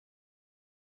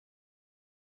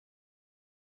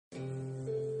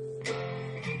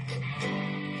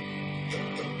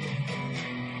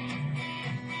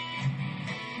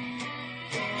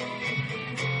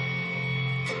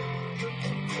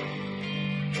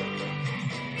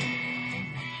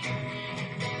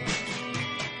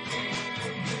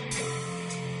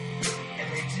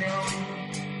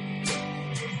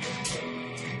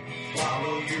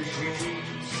your dreams.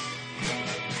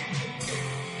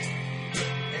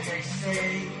 As I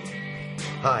say.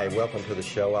 Hi, welcome to the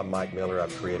show. I'm Mike Miller.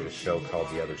 I've created a show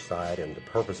called The Other Side, and the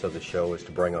purpose of the show is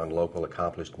to bring on local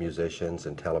accomplished musicians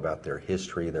and tell about their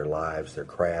history, their lives, their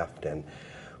craft, and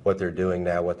what they're doing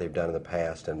now, what they've done in the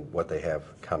past, and what they have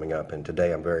coming up. And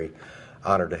today I'm very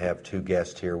honored to have two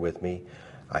guests here with me.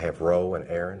 I have Ro and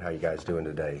Aaron. How you guys doing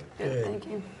today? Good, thank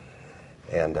you.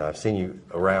 And I've seen you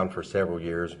around for several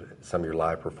years, some of your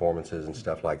live performances and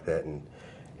stuff like that, and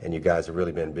you guys have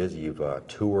really been busy. You've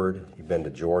toured. You've been to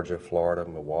Georgia, Florida,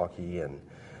 Milwaukee, and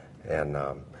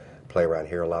play around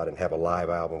here a lot, and have a live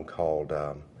album called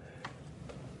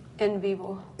In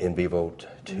Vivo. In Vivo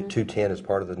 210 is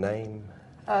part of the name?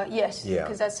 Yes, Yeah.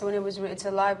 because that's when it's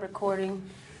a live recording.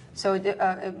 So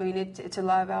it's a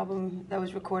live album that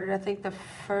was recorded. I think the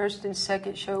first and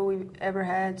second show we've ever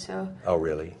had. So. Oh,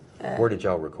 really? Where did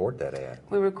y'all record that at?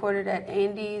 We recorded at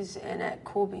Andy's and at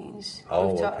Cool Beans. Oh,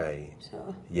 Rooftop. okay.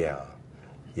 So. Yeah.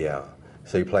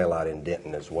 So you play a lot in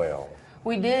Denton as well.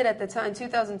 We did at the time.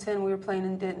 2010, we were playing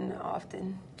in Denton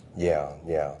often. Yeah.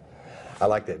 I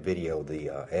like that video,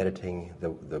 the editing,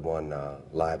 the one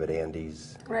live at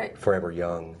Andy's. Right. Forever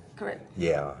Young. Correct.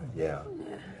 Yeah.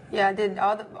 Yeah, I did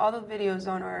all the videos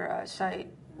on our site.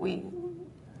 We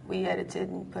edited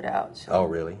and put out. So. Oh,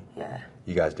 really? Yeah.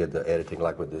 You guys did the editing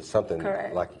like with something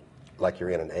Correct. like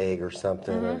you're in an egg or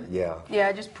something? Mm-hmm. Yeah. Yeah,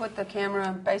 I just put the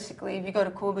camera, basically, if you go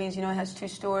to Cool Beans, it has 2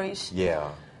 stories.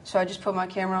 Yeah. So I just put my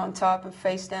camera on top and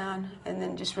face down, and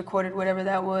then just recorded whatever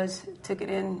that was, took it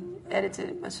in, edited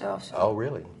it myself. So. Oh,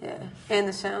 really? Yeah, and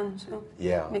the sound, so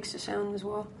yeah, mixed the sound as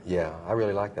well. Yeah, I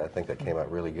really like that. I think that came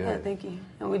out really good. Yeah, thank you.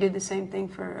 And we did the same thing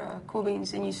for Cool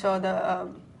Beans, and you saw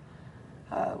the,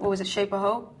 what was it, Shape of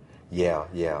Hope? Yeah.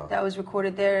 That was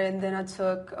recorded there, and then I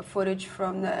took footage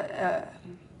from the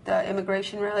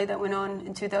immigration rally that went on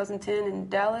in 2010 in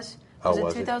Dallas. Was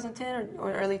it 2010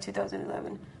 or early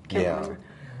 2011? Can't remember.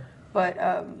 But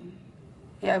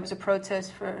it was a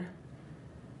protest for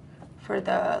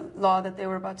the law that they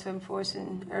were about to enforce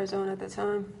in Arizona at the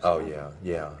time. So. Oh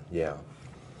yeah.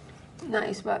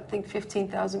 Nice, about I think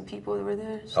 15,000 people that were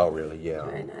there. So oh really? Yeah.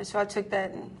 very nice. So I took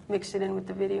that and mixed it in with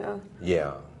the video.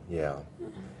 Yeah.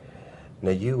 Now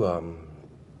you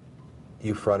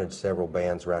fronted several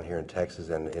bands around here in Texas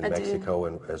and in Mexico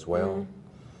as well.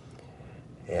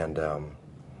 Mm-hmm. And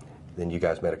then you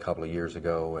guys met a couple of years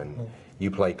ago, and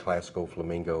you played classical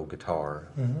flamenco guitar.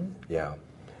 Mm-hmm. Yeah.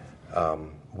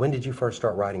 When did you first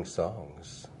start writing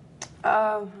songs?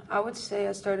 I would say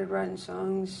I started writing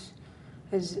songs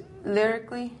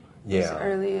lyrically as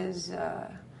early as I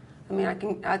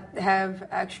have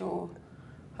actual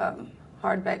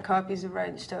hardback copies of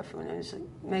writing stuff when I was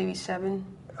maybe 7.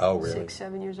 Oh, really? 6,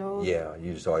 7 years old. Yeah,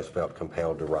 you just always felt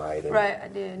compelled to write. Right, I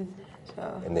did.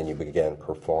 So. And then you began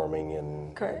performing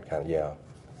and correct. Kind of,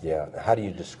 yeah. How do you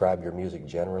describe your music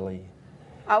generally?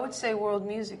 I would say world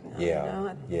music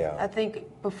now. Yeah. I think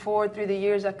before, through the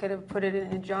years, I could have put it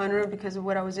in a genre because of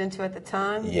what I was into at the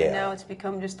time. Yeah. And now it's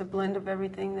become just a blend of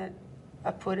everything that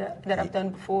I've done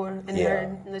before and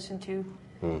heard and listened to.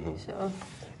 Mm-hmm. So.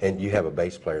 And you have a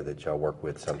bass player that y'all work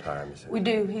with sometimes. We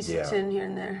do. He sits in here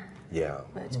and there. Yeah.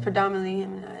 But it's predominantly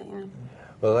him and I.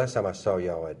 Well, the last time I saw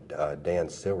y'all at Dan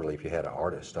Silverleaf, you had an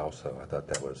artist also. I thought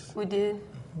that was... We did.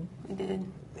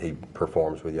 He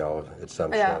performs with y'all at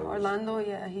some shows. Yeah, Orlando,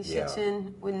 he sits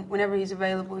in whenever he's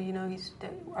available. He's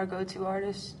our go-to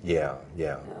artist. Yeah.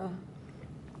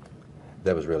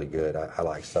 That was really good. I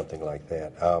like something like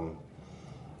that.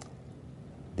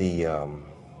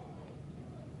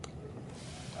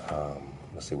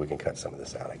 Let's see, we can cut some of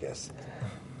this out, I guess.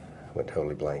 Went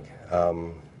totally blank.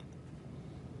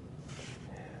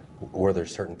 Were there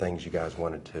certain things you guys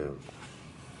wanted to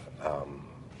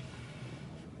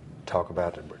talk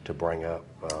about, to bring up?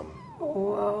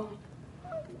 Well,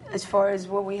 as far as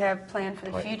what we have planned for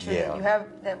the future,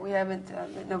 that we haven't,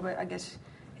 but I guess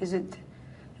isn't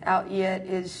out yet,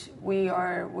 is we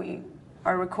are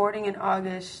recording in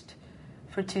August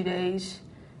for 2 days.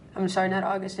 I'm sorry, not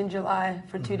August, in July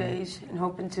for 2 days, and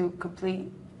hoping to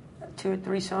complete 2 or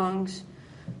 3 songs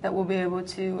that we'll be able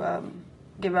to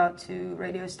give out to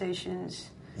radio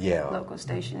stations, local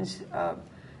stations.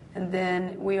 And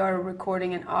then we are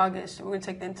recording in August. We're going to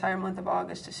take the entire month of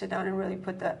August to sit down and really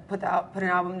put an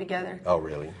album together. Oh,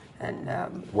 really? And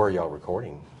where are y'all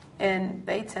recording? In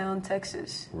Baytown,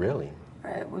 Texas. Really?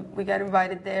 Right. We got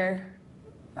invited there,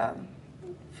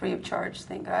 free of charge,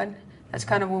 thank God. That's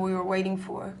kind of what we were waiting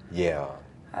for. Yeah.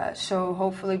 So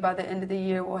hopefully by the end of the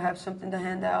year we'll have something to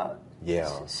hand out. Yeah.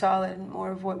 Solid,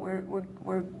 more of what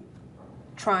we're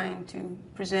trying to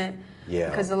present. Yeah.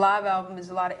 Because the live album is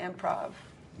a lot of improv.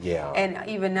 Yeah. And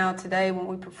even now today when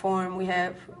we perform, we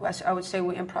have, I would say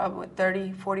we improv with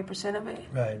 30-40% of it.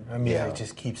 Right. Our music Yeah.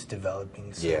 just keeps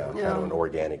developing. So. Yeah, kind of an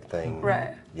organic thing.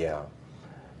 Right. Yeah.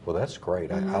 Well, that's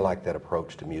great. I like that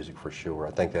approach to music for sure.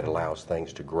 I think that allows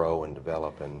things to grow and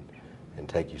develop and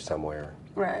take you somewhere.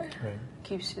 Right. Right.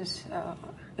 Keeps us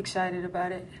excited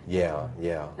about it. Yeah,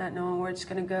 yeah, Not knowing where it's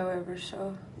going to go ever,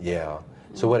 so. yeah.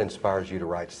 So what inspires you to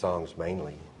write songs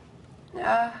mainly?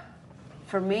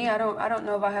 For me, I don't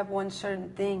know if I have one certain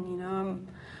thing, you know. I'm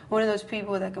one of those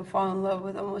people that can fall in love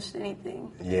with almost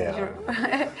anything.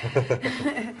 Yeah.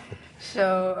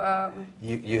 So,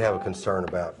 You have a concern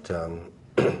about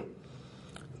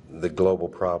the global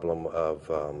problem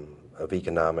of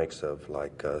economics, of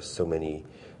like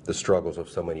the struggles of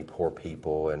so many poor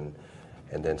people, and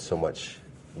then so much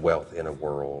wealth in a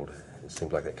world. It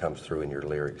seems like that comes through in your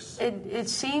lyrics. it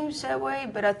seems that way,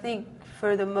 but I think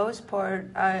for the most part,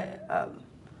 I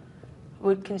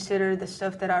would consider the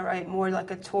stuff that I write more like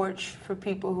a torch for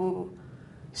people who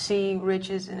see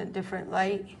riches in a different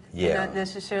light. Yeah. And not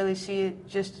necessarily see it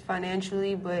just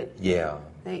financially, but Yeah,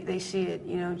 they see it,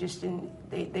 you know, just in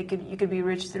you could be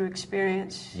rich through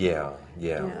experience. yeah,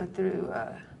 yeah. You know, through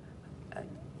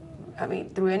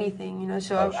through anything, you know.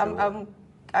 So Oh, sure.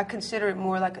 I consider it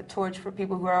more like a torch for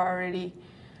people who are already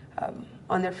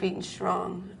on their feet and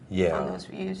strong. Yeah. On those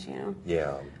views, you know.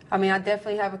 Yeah, I mean, I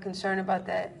definitely have a concern about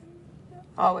that.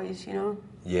 Always, you know.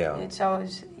 yeah, It's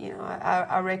always, you know,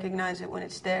 I recognize it when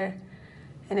it's there,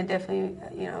 and it definitely,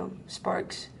 you know,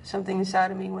 sparks something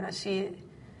inside of me when I see it.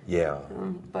 yeah,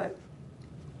 But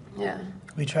yeah.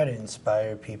 We try to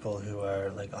inspire people who are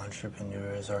like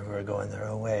entrepreneurs or who are going their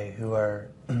own way, who are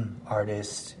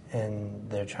artists, and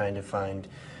they're trying to find,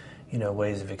 you know,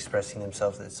 ways of expressing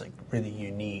themselves that's like really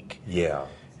unique. yeah,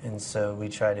 And so we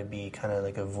try to be kind of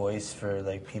like a voice for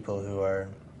like people who are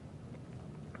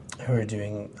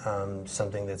doing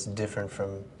something that's different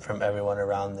from everyone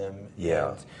around them. Yeah.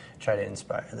 And try to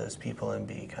inspire those people and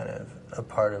be kind of a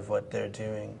part of what they're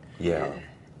doing. yeah.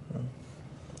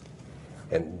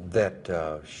 And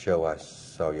that show I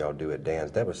saw y'all do at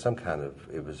Dan's, that was some kind of,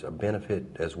 it was a benefit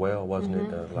as well, wasn't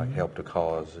it? Like help to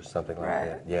cause or something like Right.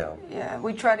 that? Yeah. Yeah,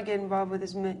 we try to get involved with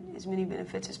as many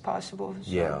benefits as possible.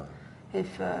 So Yeah.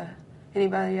 If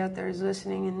anybody out there is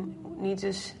listening and needs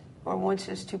us or wants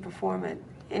us to perform at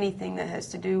anything that has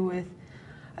to do with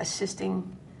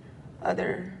assisting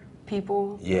other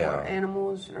people Yeah. or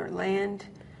animals or land,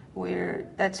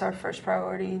 that's our first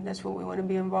priority. That's what we want to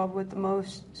be involved with the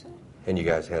most. So. And you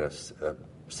guys had a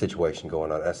situation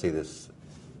going on. I see this,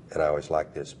 and I always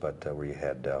like this, but where you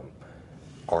had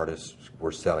artists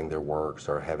were selling their works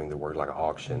or having their work like an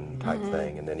auction type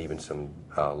thing, and then even some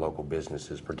local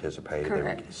businesses participated.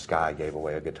 Correct. Sky gave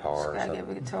away a guitar. or I something.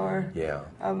 gave a guitar. Yeah.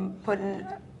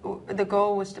 The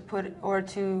goal was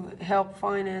to help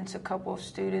finance a couple of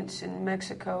students in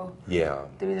Mexico Yeah.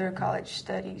 through their college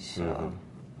studies. So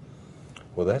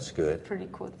Well, that's good. pretty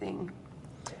cool thing.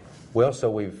 Well, so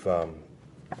we've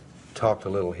talked a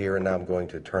little here, and now I'm going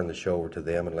to turn the show over to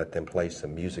them and let them play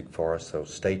some music for us. So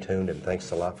stay tuned, and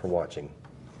thanks a lot for watching.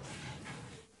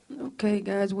 Okay,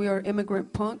 guys, we are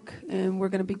Immigrant Punk, and we're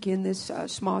going to begin this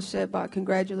small set by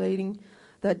congratulating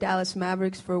the Dallas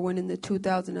Mavericks for winning the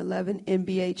 2011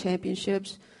 NBA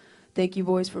championships. Thank you,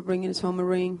 boys, for bringing us home a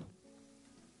ring.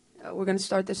 We're going to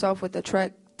start this off with a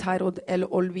track titled El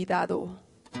Olvidado.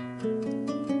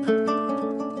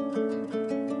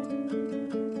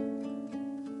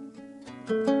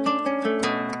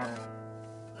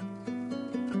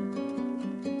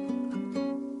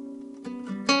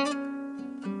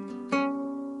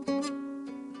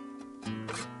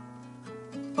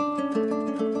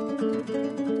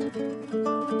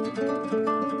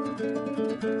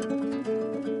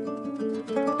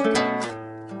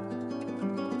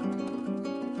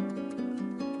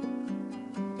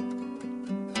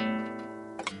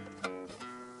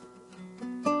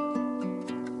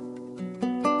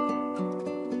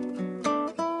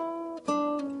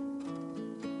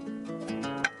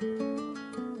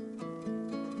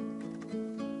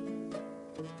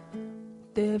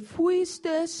 Te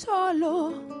fuiste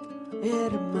solo,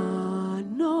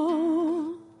 hermano.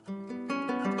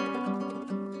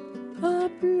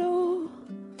 Habló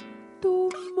tu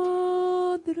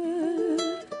madre.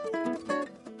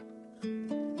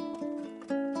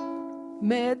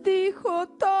 Me dijo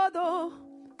todo,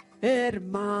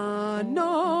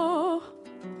 hermano.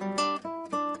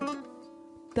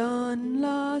 Tan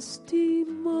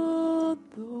lastimado.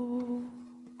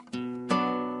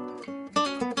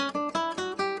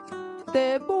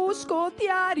 Te busco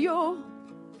diario,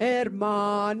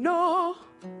 hermano,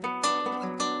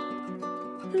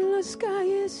 en las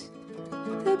calles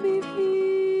de mi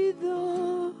vida.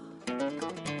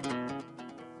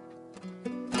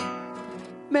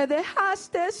 Me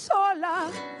dejaste sola,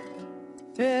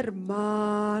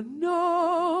 hermano,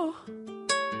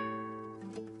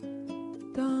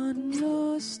 tan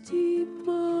lastimado.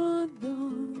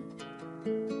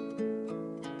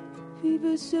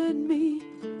 Vives en mi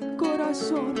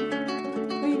corazón,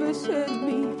 vives en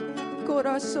mi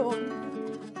corazón,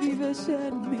 vives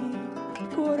en mi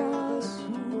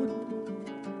corazón.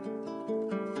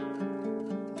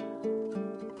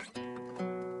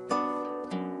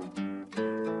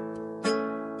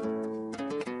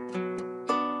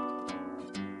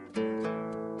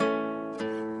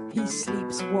 He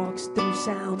sleeps, walks through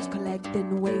sounds,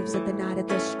 collecting waves of the night of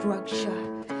the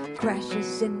structure.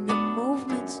 Crashes in the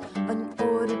movements,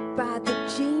 unordered by the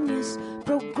genius,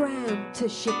 programmed to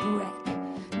shipwreck.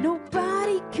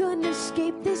 Nobody can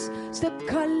escape this, step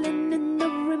culling in the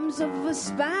rims of a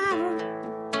spiral.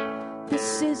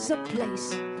 This is a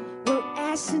place where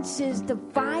essence is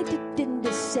divided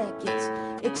into seconds,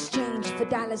 exchanged for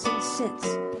dollars and cents.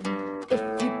 If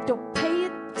you don't pay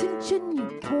attention,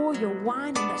 you pour your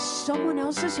wine into someone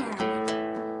else's heroin.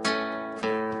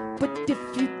 But if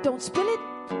you don't spill it,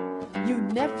 you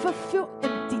never feel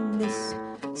emptiness.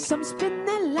 Some spend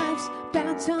their lives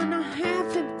balanced on a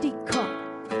half-empty cup,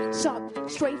 sucked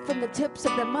straight from the tips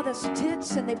of their mother's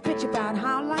tits, and they bitch about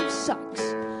how life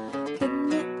sucks. Then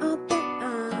there are their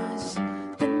eyes,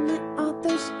 then there are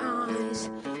those eyes,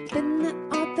 then there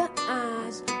are the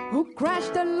eyes who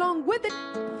crashed along with it,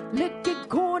 licking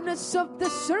corners of the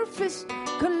surface,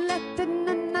 collecting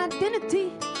an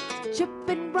identity,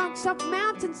 chipping rocks off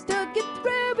mountains to get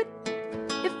through it.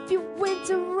 If you went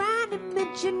around it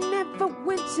meant you never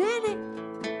went in it.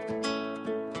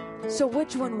 So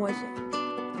which one was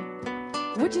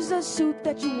it? Which is the suit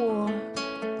that you wore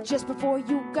just before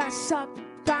you got sucked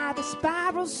by the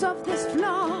spirals of this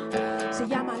floor? Se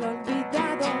llama lo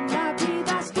olvidado, la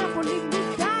vida es tiempo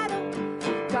limitado.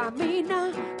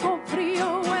 Camina con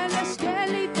frío, el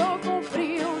esqueleto con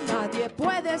frío, nadie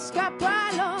puede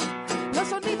escaparlo. Los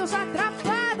sonidos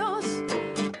atrapados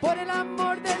por el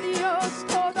amor de Dios,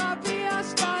 todavía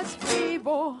estás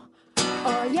vivo.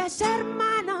 Oyes,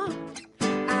 hermano,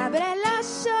 abre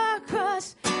los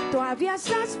ojos, todavía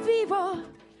estás vivo.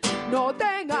 No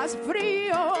tengas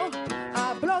frío,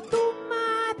 habló tu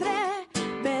madre,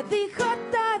 me dijo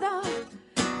todo,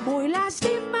 muy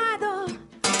lastimado.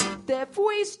 Te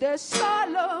fuiste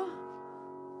solo,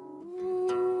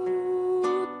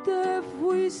 te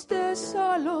fuiste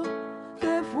solo,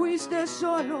 te fuiste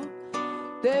solo.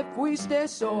 Te fuiste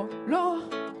solo.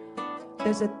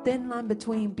 There's a thin line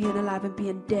between being alive and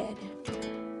being dead.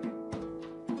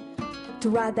 To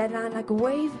ride that line like a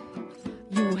wave,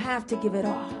 you have to give it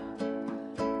all.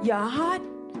 Your heart,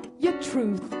 your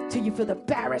truth, till you feel the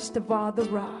barest of all the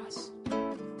raws.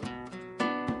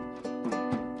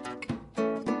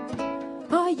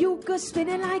 Oh, you could spin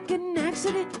it like an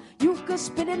accident. You could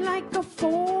spin it like a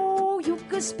fool. You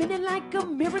could spin it like a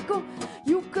miracle.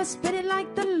 You could spin it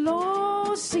like the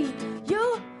Lord. See,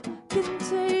 you can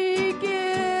take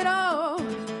it all.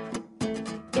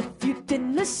 If you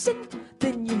didn't listen,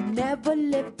 then you never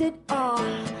lived it all.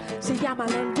 Se llama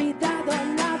lo olvidado.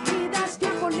 La vida es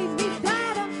tiempo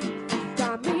limitado.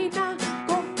 Camina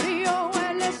con frío,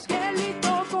 el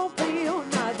esqueleto con frío.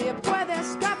 Nadie puede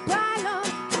escaparlo.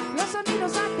 Los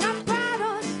sonidos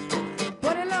atrapados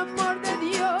por el amor de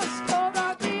Dios,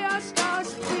 todavía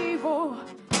estás vivo.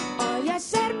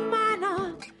 Oyes,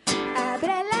 hermano,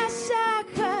 abre los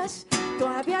ojos,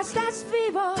 todavía estás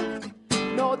vivo.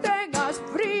 No tengas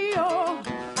frío,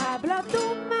 habló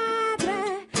tu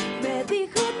madre, me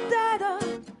dijo todo,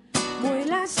 muy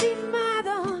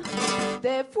lastimado.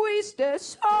 Te fuiste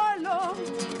solo.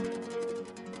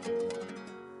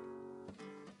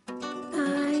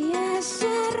 Ay, es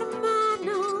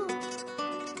hermano,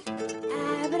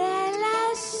 abre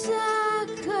los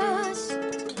ojos,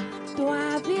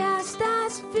 todavía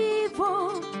estás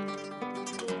vivo.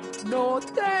 No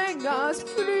tengas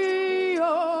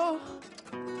frío,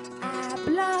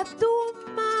 habla tu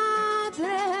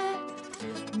madre,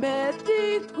 me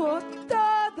dijo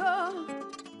todo,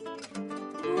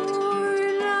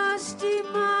 muy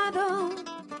lastimado.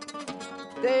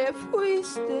 Te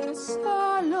fuiste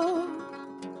solo.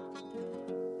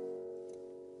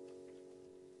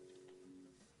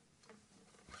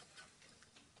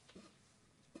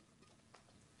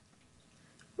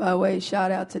 By the way,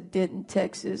 shout out to Denton,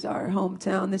 Texas, our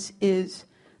hometown. This is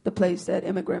the place that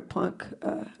immigrant punk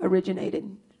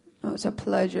originated. Oh, it's a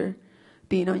pleasure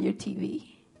being on your TV.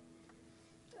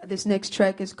 This next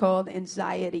track is called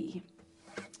Anxiety.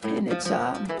 And it's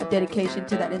a dedication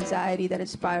to that anxiety that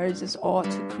inspires us all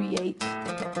to create.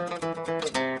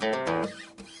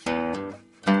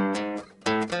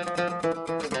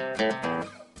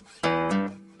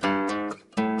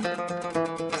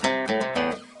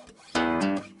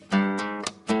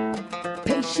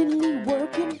 Patiently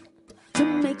working to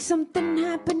make something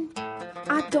happen.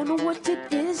 I don't know what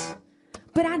it is,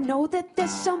 but I know that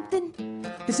there's something.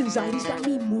 This anxiety's got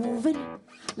me moving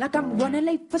like I'm running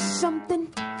late for something.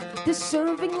 This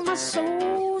serving my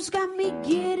soul's got me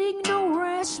getting no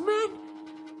rest, man.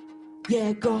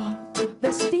 Llego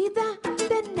vestida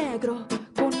de negro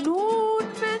con un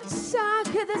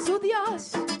mensaje de su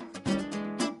Dios.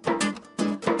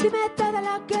 Dime todo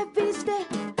lo que viste,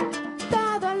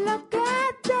 todo lo que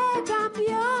te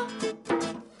cambió.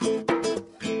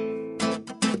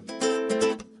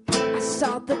 I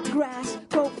saw the grass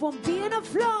go from being a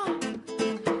flaw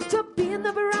to being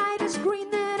the brightest green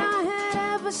that I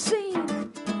had ever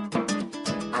seen.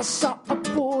 I saw a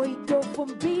boy go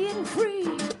from being free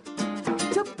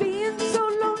to being so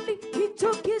lonely he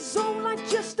took his own life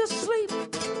just to sleep.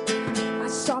 I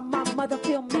saw my mother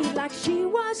feel me like she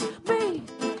was me.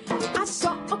 I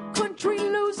saw a country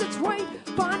lose its way,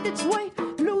 find its way,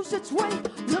 lose its way,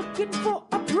 looking for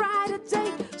a brighter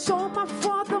day. Saw my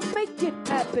father make it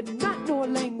happen, not know a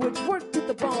language, work to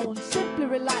the bone, simply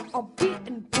rely on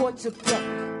beating Portugal.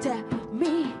 Tell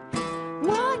me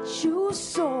what you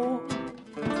saw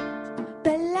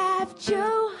that left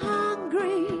you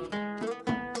hungry.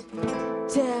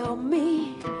 Tell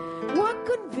me what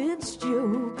convinced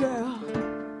you, girl,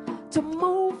 to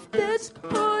move this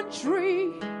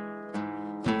country.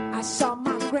 I saw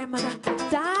my grandmother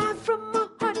die from a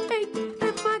heartache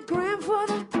and my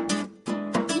grandfather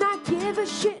not give a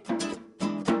shit.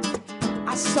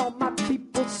 I saw my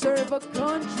people serve a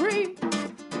country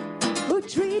who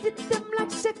treated them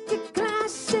like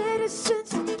second-class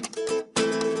citizens.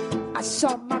 I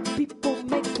saw my people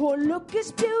make poor look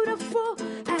as beautiful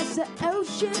as the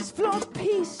ocean's floor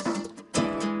piece.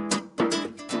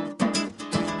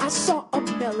 I saw a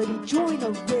melody join a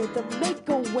rhythm, make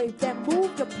a wave that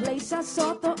moved the place. I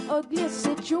saw the ugliest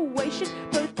situation,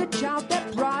 birth a child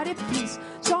that brought it peace.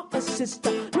 Saw a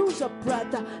sister lose a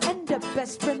brother and a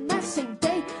best friend that same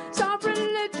day. Saw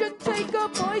religion take a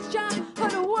boy's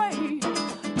childhood away.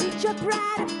 Reach a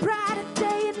brighter, brighter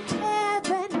day in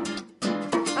heaven.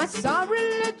 I saw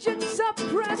religion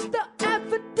suppress the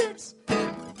evidence.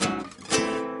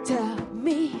 Tell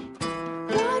me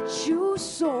what you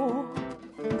saw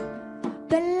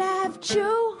that left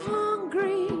you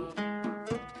hungry.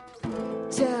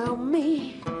 Tell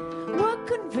me what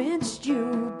convinced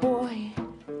you, boy,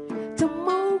 to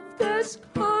move this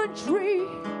country.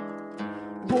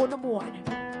 Rule number one,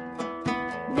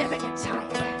 never get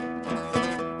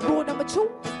tired. Rule number two,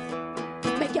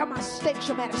 make your mistakes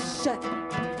your medicine.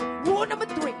 Rule number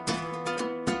three,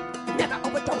 never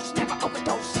overdose, never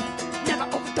overdose. Never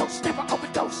overdose, never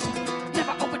overdose.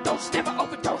 Never overdose, never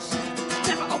overdose.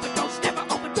 Never overdose, never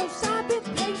overdose. I've been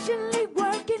patiently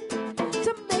working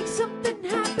to make something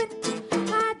happen.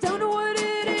 I don't know what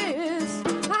it is.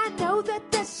 I know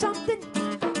that there's something.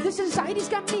 This anxiety's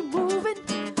got me moving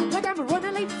like I'm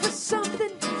running late for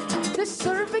something. This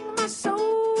serving my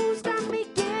soul's got me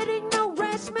getting no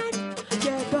rest, man.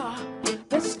 Llega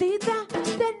vestida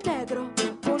de negro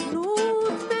con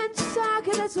un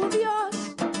mensaje de su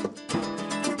Dios.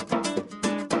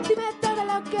 Dime todo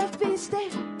lo que viste,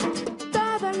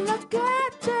 todo lo que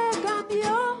te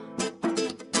cambió.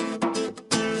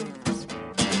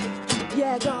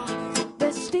 Llega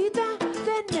vestida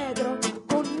de negro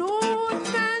con un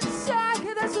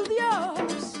mensaje de su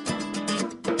Dios.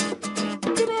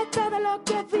 Dime todo lo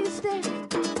que viste,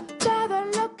 todo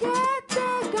lo que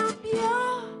te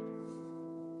cambió.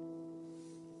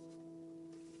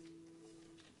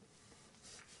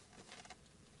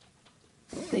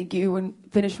 Thank you. And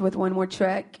finish with one more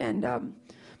track. And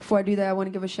before I do that, I want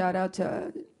to give a shout out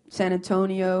to San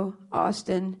Antonio,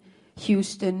 Austin,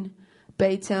 Houston,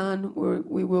 Baytown, where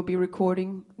we will be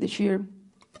recording this year.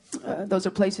 Those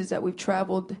are places that we've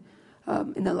traveled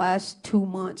in the last 2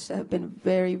 months that have been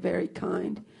very, very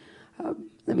kind.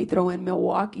 Let me throw in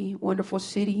Milwaukee, wonderful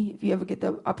city. If you ever get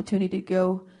the opportunity to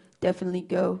go, definitely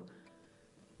go.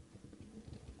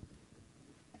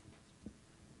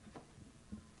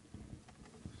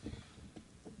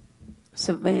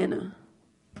 Savannah,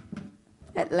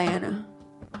 Atlanta,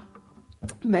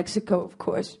 Mexico, of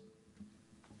course.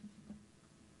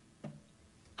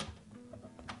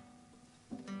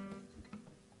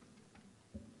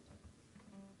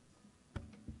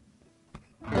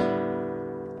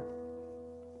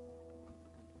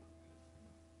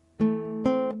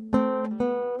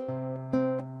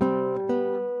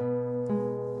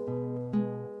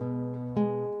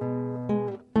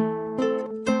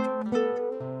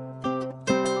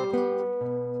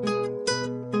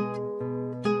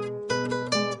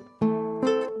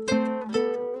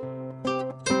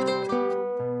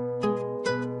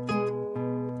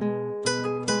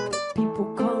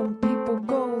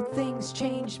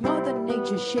 change. Mother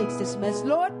Nature shakes this mess.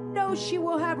 Lord knows she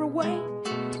will have her way.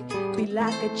 Be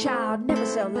like a child, never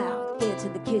sell out. Dance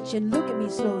in the kitchen, look at me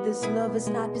slow. This love is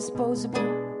not disposable.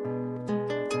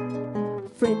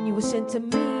 Friend, you were sent to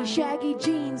me. Shaggy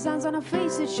jeans, lines on our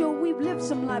faces show we've lived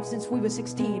some life since we were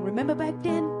 16. Remember back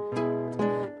then?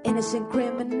 Innocent,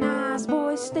 criminalized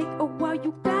boys stay a while.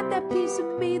 You got that piece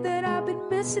of me that I've been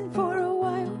missing for a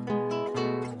while.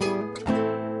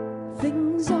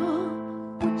 Things are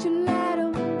what you let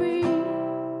them be.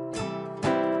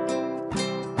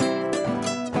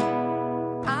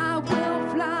 I will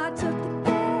fly to the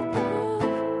death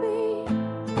of me.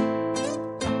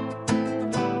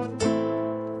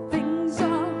 Things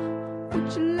are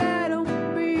what you let them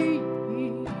be.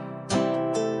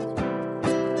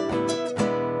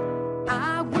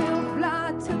 I will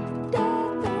fly to the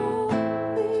death of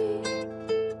me.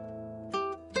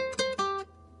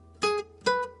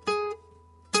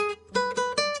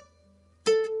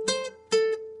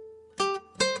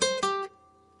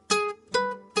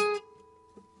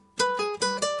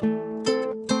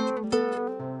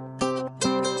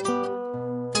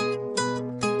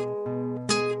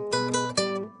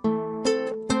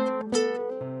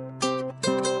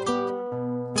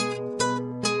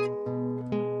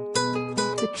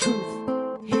 The truth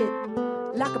hit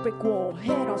like a brick wall,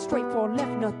 head on straight fall,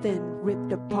 left nothing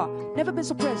ripped apart. Never been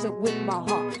so present with my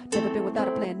heart, never been without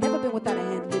a plan, never been without a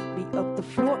hand. Lift me up, the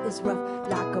floor is rough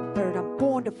like a bird. I'm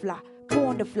born to fly,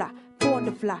 born to fly, born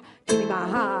to fly. Give me my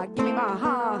high, give me my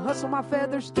high. Hustle my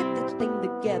feathers, get this thing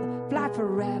together, fly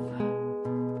forever.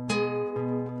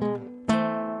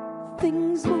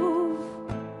 Things move,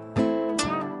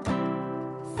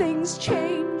 things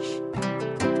change.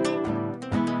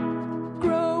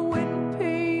 Growing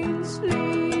pains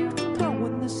leave no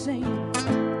one the same.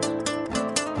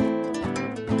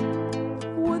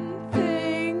 One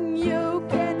thing you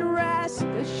can rest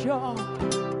assured,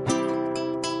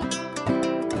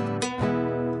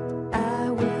 I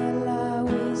will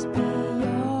always be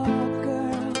your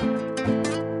girl.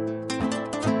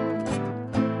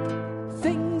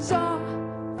 Things are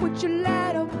what you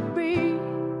let them be.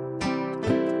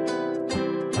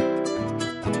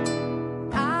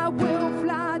 I will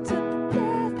fly to the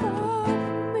death of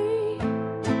me.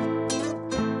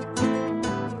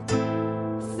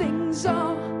 Things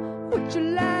are what you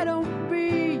let them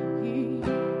be.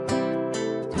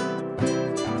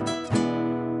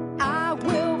 I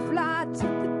will fly to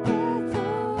the death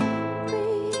of me.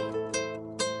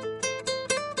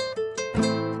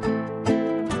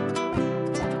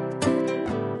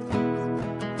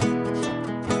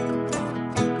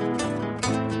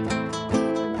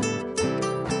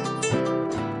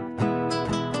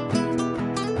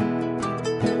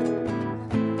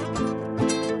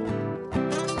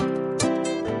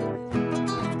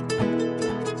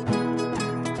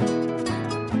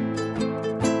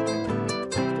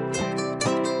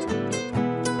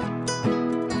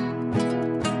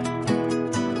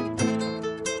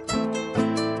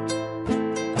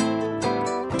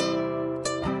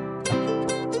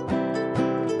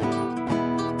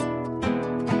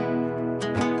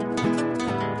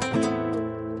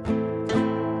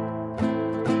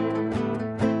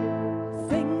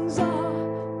 Things are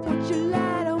what you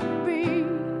let them be.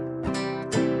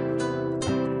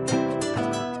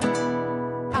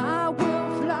 I will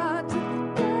fly to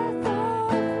the death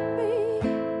of me.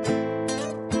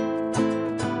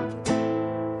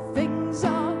 Things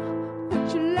are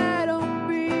what you let them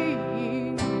be.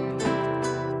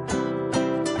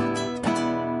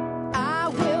 I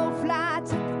will fly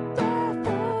to the death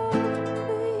of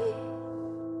me.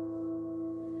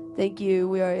 Thank you.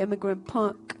 We are Immigrant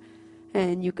Punk,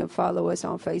 and you can follow us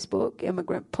on Facebook,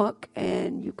 Immigrant Punk,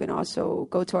 and you can also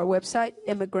go to our website,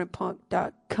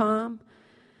 immigrantpunk.com,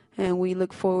 and we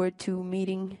look forward to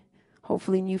meeting,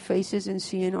 hopefully, new faces and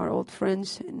seeing our old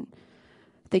friends, and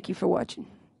thank you for watching.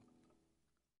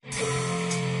 And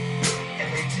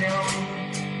they tell me,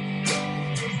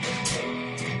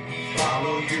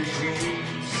 follow your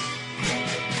dreams.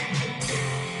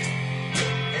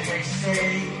 And they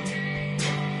say,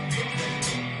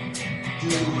 do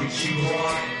what you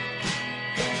want,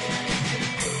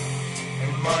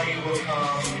 and money will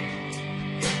come.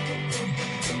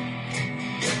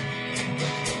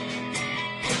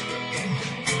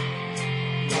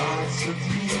 Lots of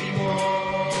people